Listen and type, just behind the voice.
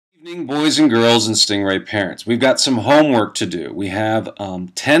Evening, boys and girls and Stingray parents. We've got some homework to do. We have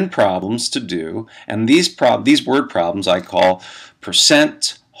 10 problems to do, and these word problems I call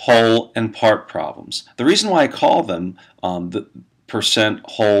percent, whole, and part problems. The reason why I call them the percent,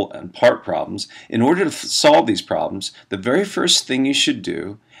 whole, and part problems, in order to solve these problems, the very first thing you should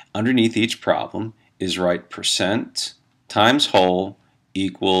do underneath each problem is write percent times whole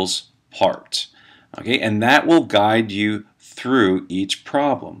equals part. Okay, and that will guide you through each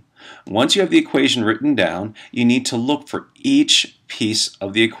problem. Once you have the equation written down, you need to look for each piece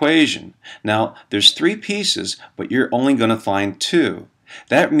of the equation. Now, there's 3 pieces, but you're only going to find 2.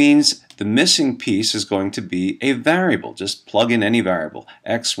 That means the missing piece is going to be a variable. Just plug in any variable,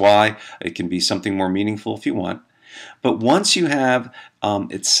 x, y. It can be something more meaningful if you want. But once you have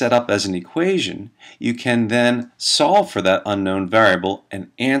it set up as an equation, you can then solve for that unknown variable and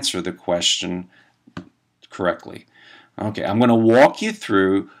answer the question correctly. Okay, I'm going to walk you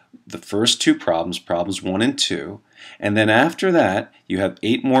through the first 2 problems, problems 1 and 2, and then after that you have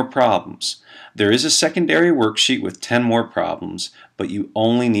 8 more problems. There is a secondary worksheet with 10 more problems, but you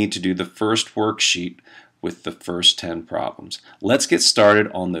only need to do the first worksheet with the first 10 problems. Let's get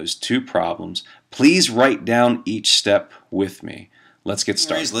started on those 2 problems. Please write down each step with me. Let's get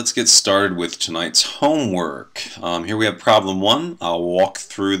started. Let's get started with tonight's homework. Here we have problem 1. I'll walk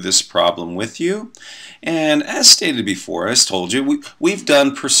through this problem with you. And as stated before, as told you, we've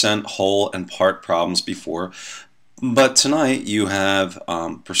done percent, whole, and part problems before. But tonight you have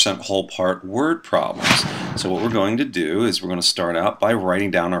percent, whole, part word problems. So what we're going to do is we're going to start out by writing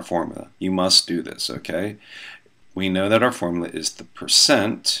down our formula. You must do this, okay? We know that our formula is the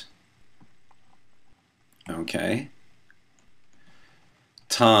percent, okay,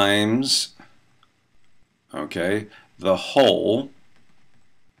 times, okay, the whole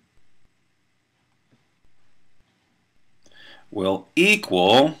will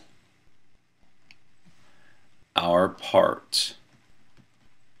equal our part.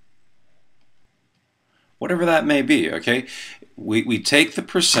 Whatever that may be, okay? We take the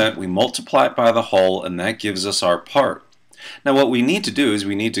percent, we multiply it by the whole, and that gives us our part. Now what we need to do is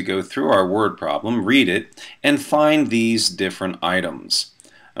we need to go through our word problem, read it, and find these different items.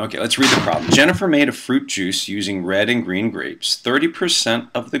 Okay, let's read the problem. Jennifer made a fruit juice using red and green grapes. 30%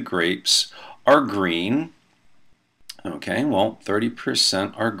 of the grapes are green. Okay, well,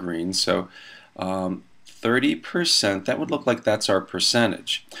 30% are green, so 30%, that would look like that's our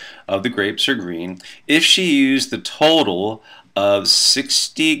percentage of the grapes are green. If she used the total of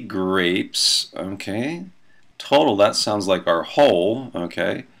 60 grapes, okay, total, that sounds like our whole,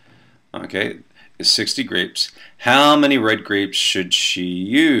 okay, is 60 grapes. How many red grapes should she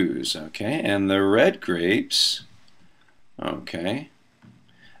use? Okay, and the red grapes, okay,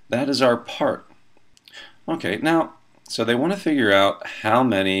 that is our part. Okay, now, so they want to figure out how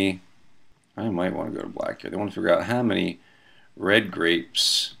many, I might want to go to black here, they want to figure out how many red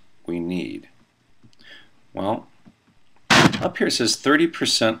grapes we need. Well, up here it says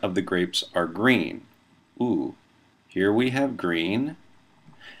 30% of the grapes are green. Ooh, here we have green,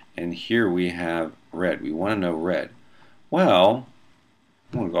 and here we have red. We want to know red. Well,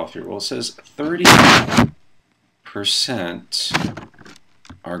 I'm going to go off here. Well, it says 30%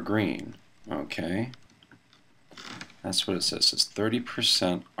 are green. Okay. That's what it says. It says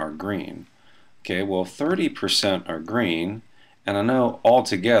 30% are green. Okay, well, 30% are green, and I know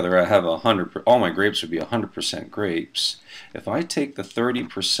altogether I have 100%, all my grapes would be 100% grapes. If I take the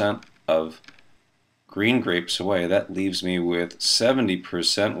 30% of green grapes away, that leaves me with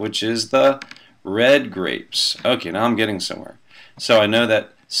 70%, which is the red grapes. Okay, now I'm getting somewhere. So I know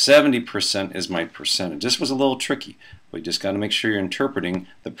that 70% is my percentage. This was a little tricky. We just got to make sure you're interpreting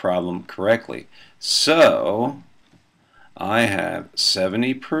the problem correctly. So I have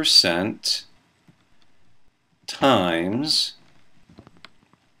 70% times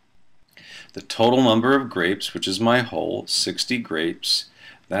the total number of grapes, which is my whole, 60 grapes.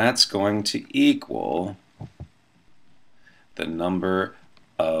 That's going to equal the number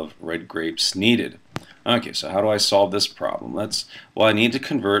of red grapes needed. Okay, so how do I solve this problem? Well, I need to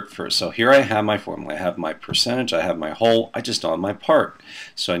convert first. So here I have my formula. I have my percentage, I have my whole, I just don't have my part.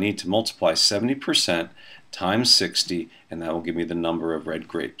 So I need to multiply 70% times 60, and that will give me the number of red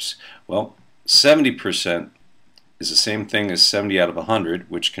grapes. Well, 70% is the same thing as 70 out of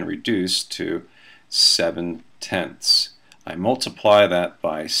 100, which can reduce to 7/10. I multiply that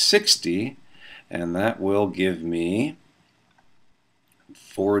by 60, and that will give me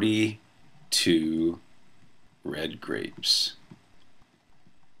 42 red grapes.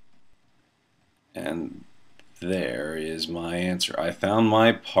 And there is my answer. I found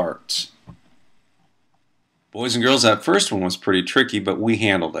my part. Boys and girls, that first one was pretty tricky, but we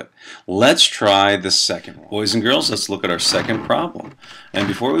handled it. Let's try the second one. Boys and girls, let's look at our second problem. And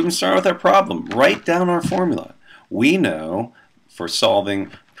before we even start with our problem, write down our formula. We know for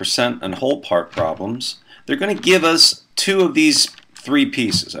solving percent and whole part problems, they're going to give us two of these three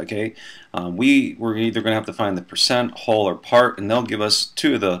pieces, okay? We're either going to have to find the percent, whole, or part, and they'll give us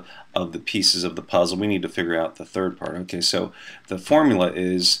two of the pieces of the puzzle. We need to figure out the third part. Okay, so the formula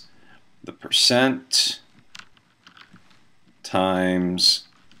is the percent times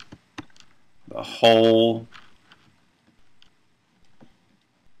the whole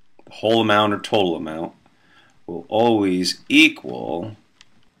amount or total amount will always equal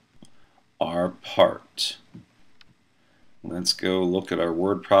our part. Let's go look at our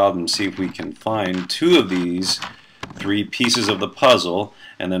word problem and see if we can find two of these three pieces of the puzzle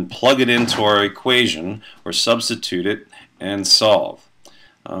and then plug it into our equation or substitute it and solve.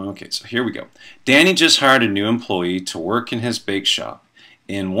 Okay, so here we go. Danny just hired a new employee to work in his bake shop.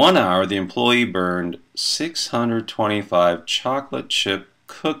 In 1 hour, the employee burned 625 chocolate chip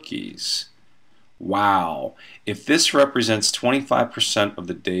cookies. Wow! If this represents 25% of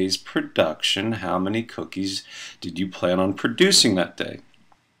the day's production, how many cookies did you plan on producing that day?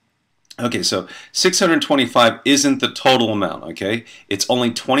 Okay, so 625 isn't the total amount, okay? It's only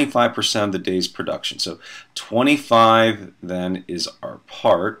 25% of the day's production. So 25 then is our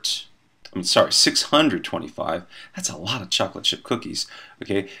part. 625. That's a lot of chocolate chip cookies.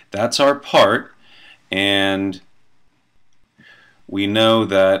 Okay, that's our part, and we know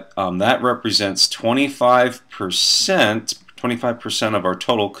that that represents 25% of our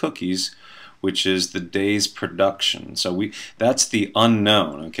total cookies, which is the day's production. So that's the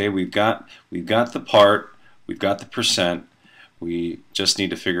unknown. Okay, we've got the part, we've got the percent. We just need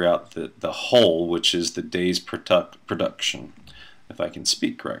to figure out the whole, which is the day's production, if I can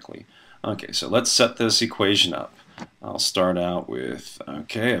speak correctly. Okay, so let's set this equation up. I'll start out with,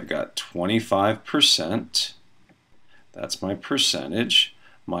 okay, I've got 25%. That's my percentage.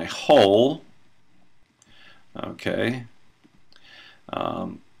 My whole, okay,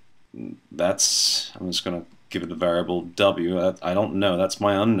 I'm just going to give it the variable W. I don't know. That's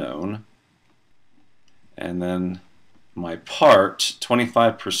my unknown. And then my part,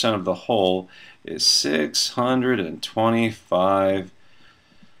 25% of the whole, is 625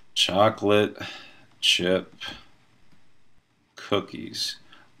 chocolate chip cookies.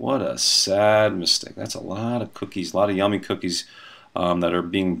 What a sad mistake. That's a lot of cookies, a lot of yummy cookies that are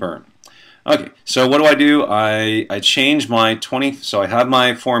being burned. Okay, so what do? I change my 20, so I have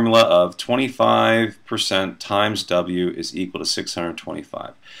my formula of 25% times W is equal to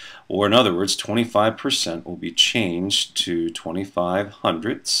 625. Or in other words, 25% will be changed to 25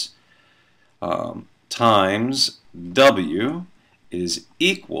 hundredths times W is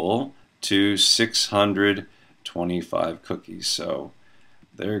equal to 625 cookies. So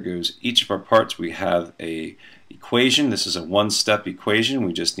there goes each of our parts. We have a equation. This is a one-step equation.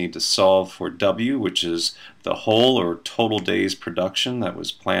 We just need to solve for W, which is the whole or total day's production that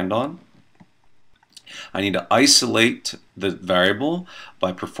was planned on. I need to isolate the variable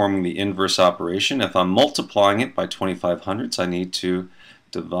by performing the inverse operation. If I'm multiplying it by 25 hundredths, I need to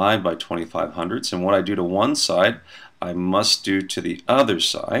divide by 25 hundredths. And what I do to one side, I must do to the other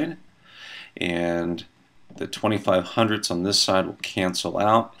side. And the 25 hundredths on this side will cancel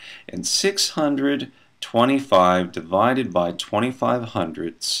out. And 625 divided by 25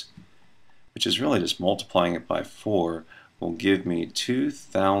 hundredths, which is really just multiplying it by 4, will give me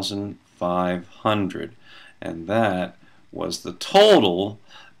 2,500. And that was the total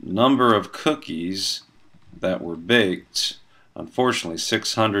number of cookies that were baked. Unfortunately,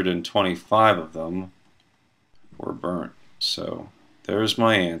 625 of them were burnt. So there's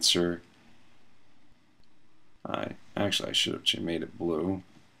my answer. I should have made it blue.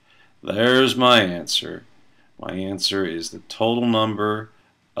 There's my answer. My answer is the total number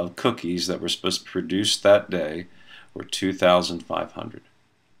of cookies that were supposed to produce that day were 2,500.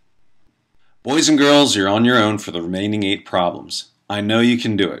 Boys and girls, you're on your own for the remaining 8 problems. I know you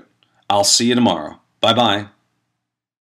can do it. I'll see you tomorrow. Bye-bye.